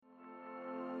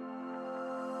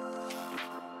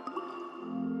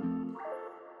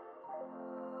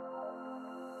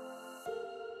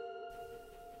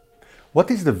What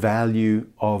is the value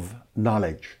of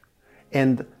knowledge?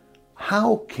 And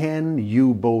how can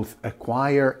you both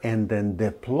acquire and then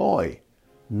deploy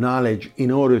knowledge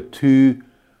in order to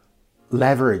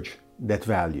leverage that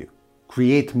value?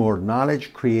 Create more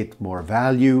knowledge, create more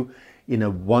value in a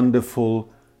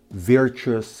wonderful,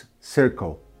 virtuous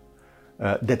circle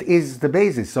that is the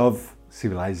basis of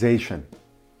civilization.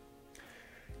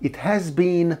 It has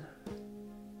been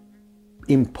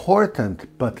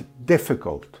important but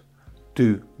difficult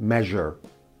to measure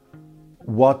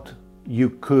what you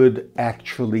could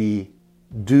actually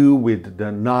do with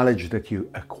the knowledge that you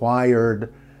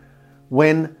acquired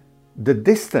when the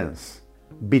distance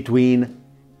between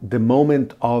the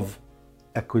moment of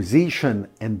acquisition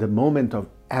and the moment of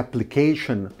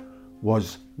application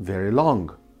was very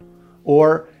long.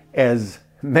 Or, as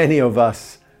many of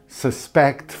us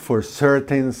suspect for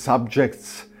certain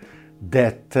subjects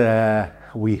that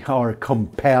we are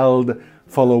compelled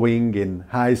following in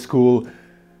high school,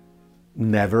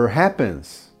 never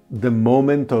happens. The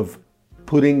moment of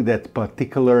putting that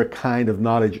particular kind of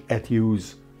knowledge at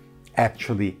use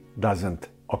actually doesn't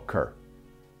occur.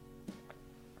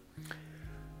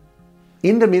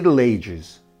 In the Middle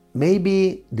Ages,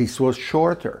 maybe this was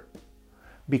shorter,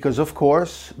 because of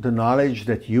course the knowledge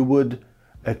that you would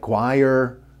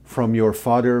acquire from your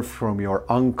father, from your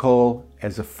uncle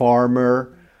as a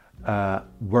farmer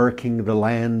working the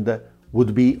land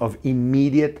would be of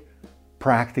immediate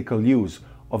practical use,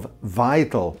 of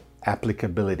vital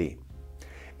applicability.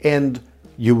 And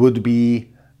you would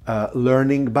be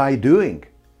learning by doing.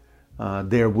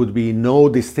 There would be no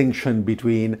distinction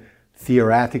between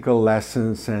theoretical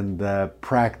lessons and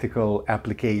practical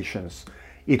applications.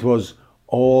 It was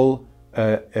all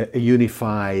a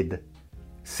unified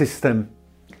system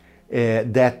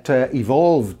that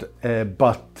evolved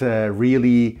but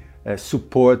really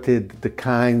supported the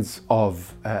kinds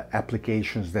of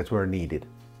applications that were needed.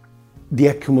 The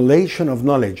accumulation of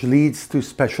knowledge leads to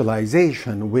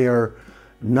specialization, where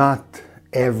not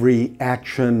every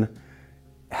action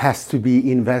has to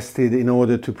be invested in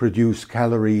order to produce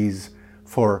calories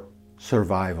for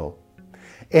survival.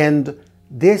 And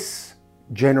this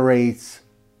generates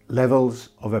levels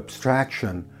of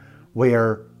abstraction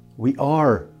where we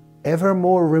are ever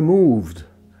more removed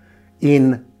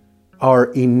in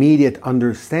our immediate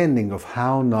understanding of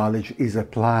how knowledge is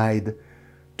applied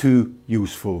to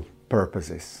useful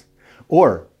purposes.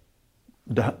 Or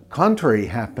the contrary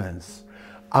happens.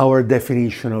 Our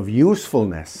definition of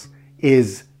usefulness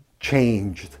is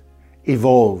changed,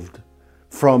 evolved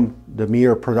from the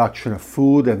mere production of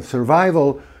food and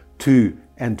survival to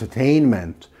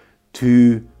entertainment,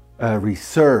 to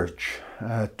research,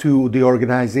 to the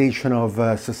organization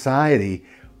of society,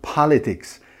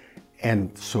 politics,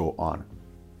 and so on.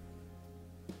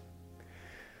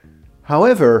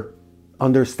 However,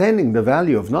 understanding the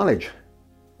value of knowledge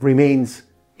remains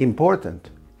important,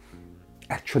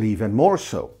 actually even more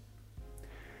so.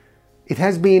 It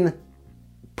has been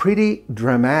pretty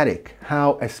dramatic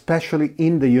how, especially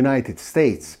in the United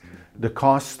States, the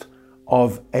cost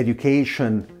of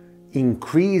education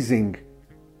increasing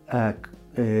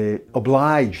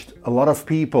obliged a lot of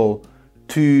people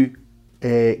to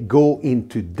go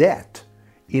into debt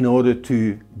in order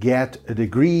to get a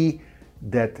degree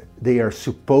that they are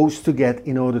supposed to get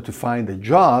in order to find a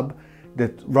job,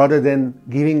 that rather than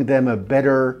giving them a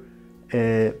better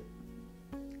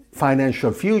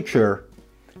financial future,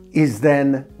 is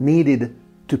then needed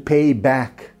to pay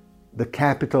back the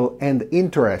capital and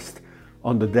interest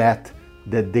on the debt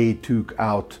that they took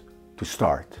out to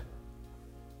start.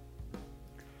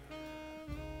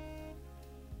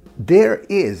 There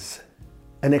is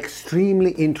an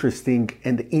extremely interesting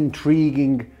and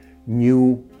intriguing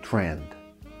new trend,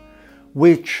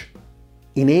 which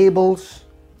enables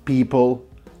people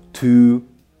to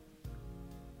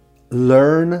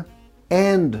learn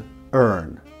and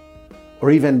earn, or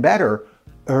even better,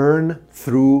 earn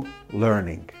through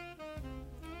learning.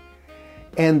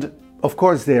 And of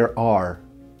course there are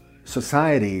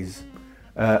societies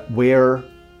where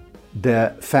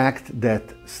the fact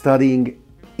that studying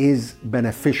is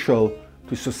beneficial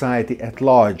to society at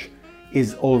large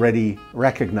is already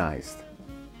recognized.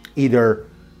 Either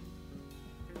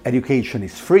education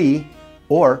is free,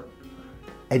 or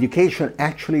education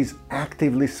actually is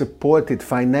actively supported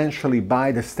financially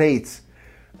by the states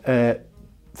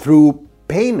through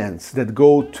payments that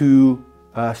go to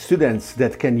students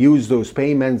that can use those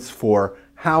payments for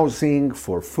housing,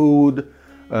 for food,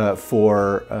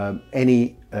 for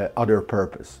any other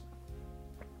purpose.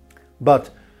 But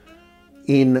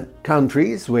in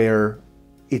countries where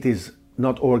it is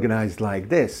not organized like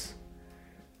this,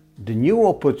 the new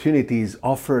opportunities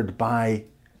offered by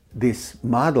this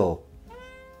model,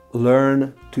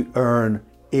 learn to earn,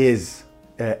 is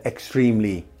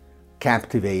extremely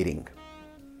captivating.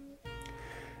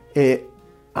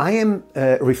 I am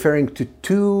referring to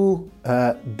two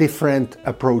different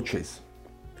approaches.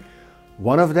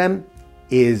 One of them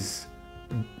is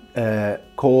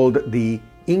called the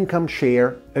income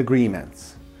share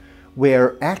agreements,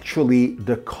 where actually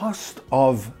the cost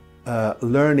of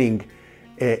learning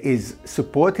is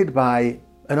supported by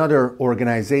another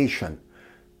organization,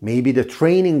 maybe the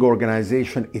training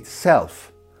organization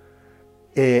itself,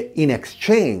 in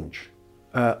exchange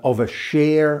of a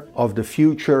share of the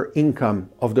future income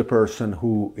of the person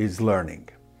who is learning.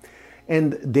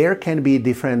 And there can be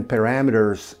different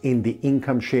parameters in the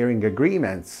income sharing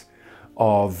agreements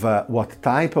of what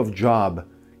type of job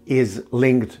is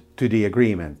linked to the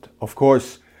agreement. Of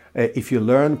course, if you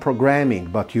learn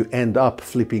programming but you end up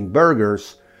flipping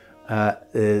burgers,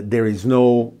 there is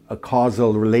no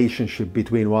causal relationship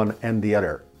between one and the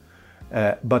other.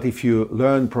 But if you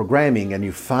learn programming and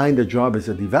you find a job as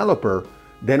a developer,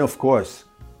 then of course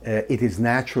it is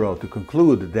natural to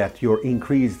conclude that your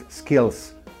increased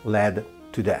skills led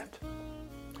to that.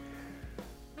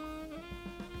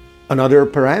 Another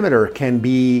parameter can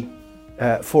be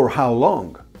for how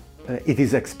long. It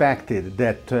is expected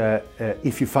that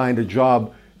if you find a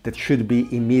job that should be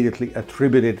immediately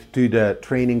attributed to the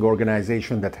training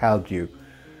organization that helped you,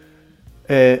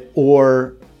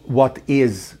 or what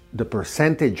is the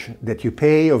percentage that you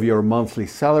pay of your monthly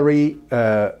salary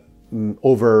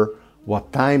over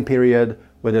what time period,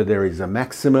 whether there is a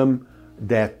maximum,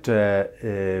 that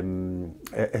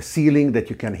a ceiling that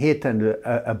you can hit, and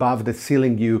above the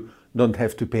ceiling you don't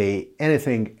have to pay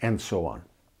anything, and so on.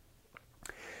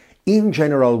 In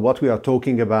general, what we are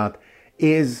talking about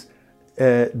is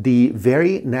the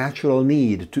very natural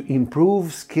need to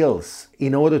improve skills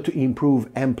in order to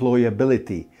improve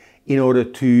employability, in order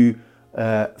to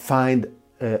find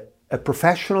a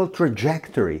professional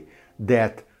trajectory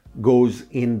that goes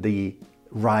in the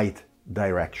right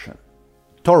direction.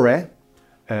 Torre,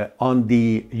 on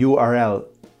the URL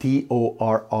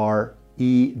torre.co,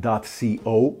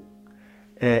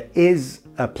 is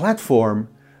a platform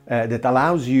that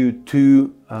allows you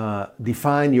to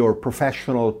define your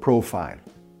professional profile.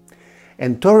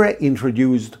 And Torre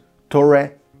introduced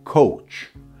Torre Coach,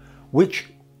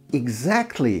 which,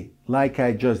 exactly like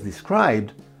I just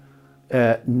described,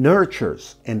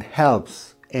 nurtures and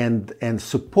helps and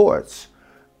supports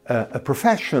a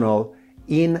professional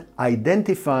in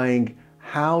identifying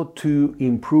how to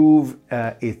improve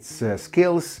its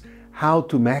skills, how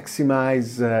to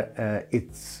maximize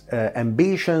its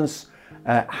ambitions,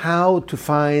 how to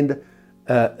find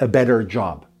a better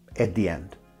job at the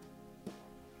end.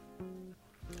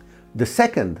 The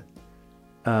second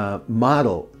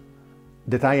model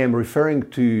that I am referring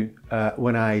to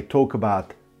when I talk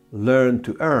about learn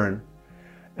to earn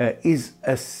is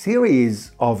a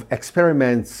series of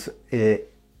experiments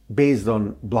based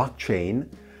on blockchain,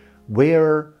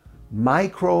 where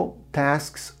micro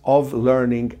tasks of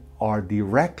learning are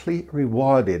directly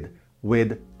rewarded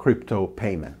with crypto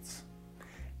payments.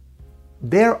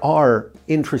 There are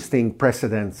interesting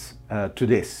precedents to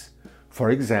this. For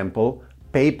example,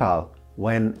 PayPal,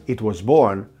 when it was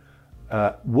born,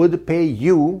 would pay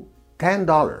you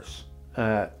 $10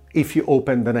 if you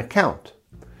opened an account.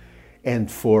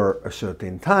 And for a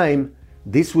certain time,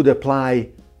 this would apply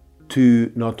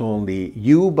to not only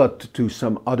you, but to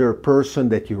some other person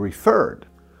that you referred.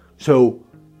 So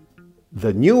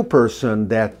the new person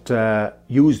that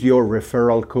used your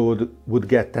referral code would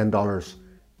get $10,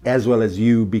 as well as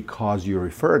you, because you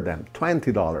referred them,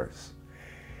 $20.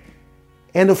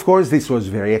 And of course, this was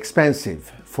very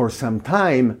expensive. For some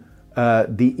time,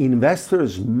 the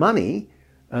investors' money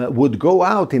would go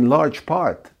out in large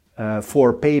part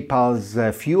for PayPal's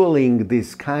fueling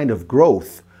this kind of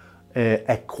growth,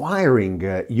 acquiring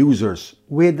users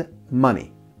with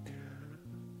money.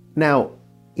 Now,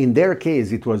 in their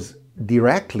case, it was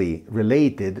directly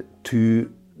related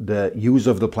to the use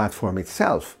of the platform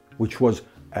itself, which was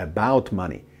about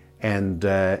money. And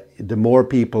the more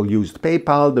people used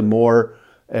PayPal, the more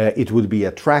it would be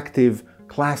attractive,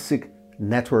 classic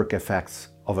network effects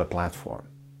of a platform.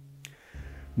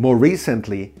 More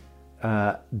recently,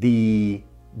 the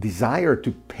desire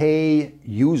to pay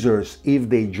users if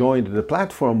they joined the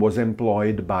platform was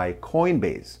employed by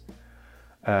Coinbase.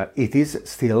 It is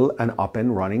still an up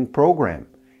and running program.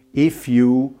 If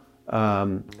you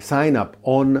sign up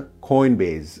on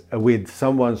Coinbase with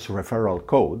someone's referral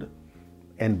code,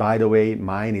 and by the way,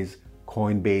 mine is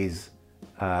Coinbase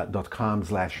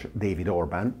patreon.com/David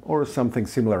Orban or something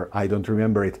similar. I don't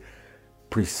remember it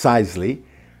precisely.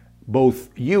 Both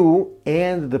you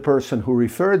and the person who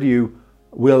referred you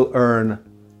will earn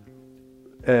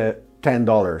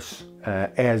 $10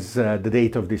 as the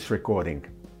date of this recording.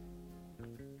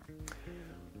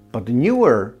 But the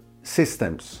newer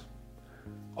systems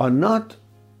are not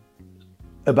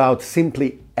about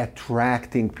simply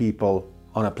attracting people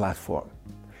on a platform.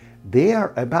 They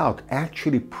are about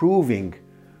actually proving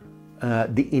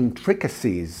the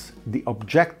intricacies, the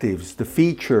objectives, the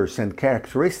features and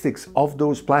characteristics of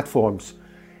those platforms,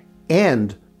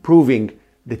 and proving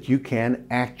that you can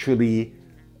actually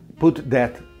put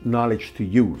that knowledge to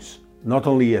use. Not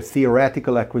only a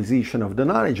theoretical acquisition of the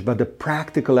knowledge, but the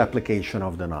practical application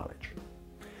of the knowledge.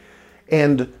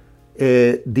 And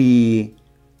the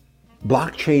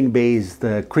blockchain-based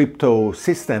crypto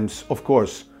systems, of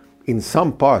course, in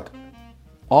some part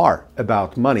are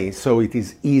about money, so it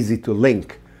is easy to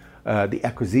link the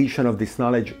acquisition of this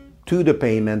knowledge to the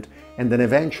payment, and then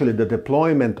eventually the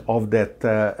deployment of that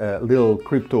little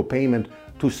crypto payment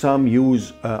to some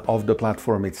use of the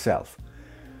platform itself.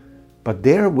 But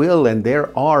there will and there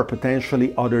are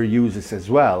potentially other uses as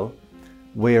well,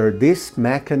 where this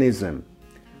mechanism,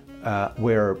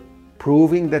 where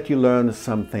proving that you learn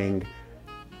something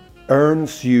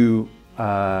earns you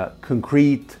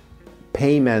concrete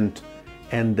payment,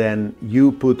 and then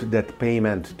you put that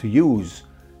payment to use,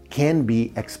 can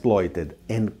be exploited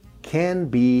and can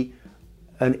be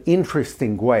an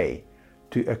interesting way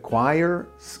to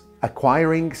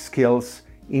acquiring skills,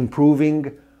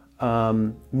 improving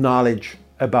knowledge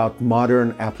about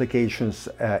modern applications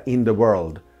in the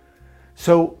world.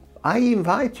 So I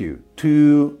invite you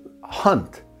to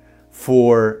hunt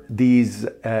for these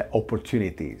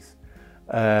opportunities.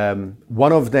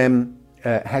 One of them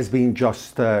has been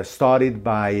just started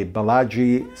by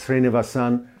Balaji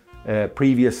Srinivasan,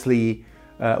 previously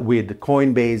with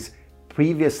Coinbase,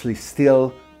 previously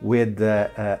still with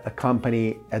a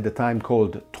company at the time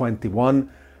called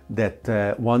 21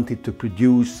 that wanted to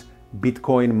produce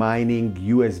Bitcoin mining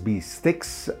USB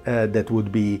sticks that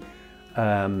would be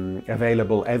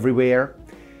available everywhere.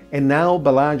 And now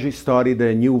Balaji started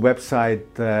a new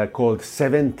website called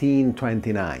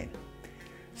 1729.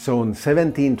 So on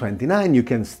 1729 you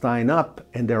can sign up,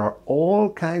 and there are all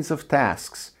kinds of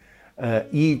tasks,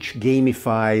 each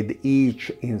gamified,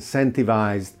 each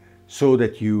incentivized, so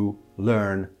that you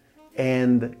learn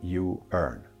and you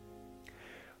earn.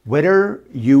 Whether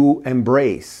you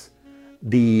embrace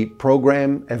the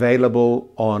program available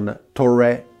on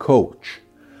Torre Coach,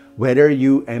 whether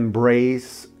you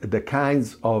embrace the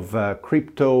kinds of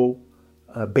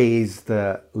crypto-based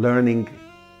learning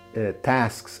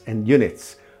tasks and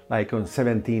units like on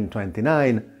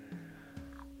 1729,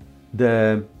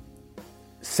 the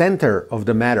center of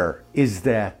the matter is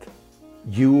that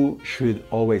you should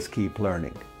always keep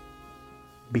learning.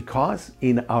 Because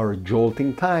in our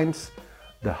jolting times,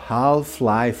 the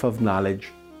half-life of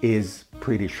knowledge is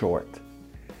pretty short.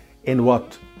 And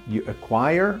what you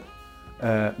acquire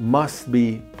must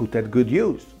be put at good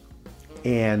use.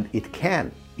 And it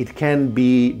can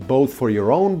be both for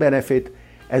your own benefit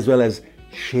as well as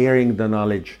sharing the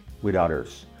knowledge with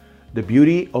others. The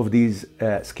beauty of these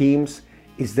schemes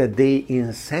is that they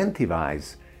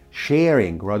incentivize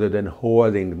sharing rather than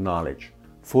hoarding knowledge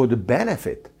for the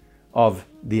benefit of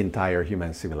the entire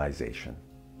human civilization.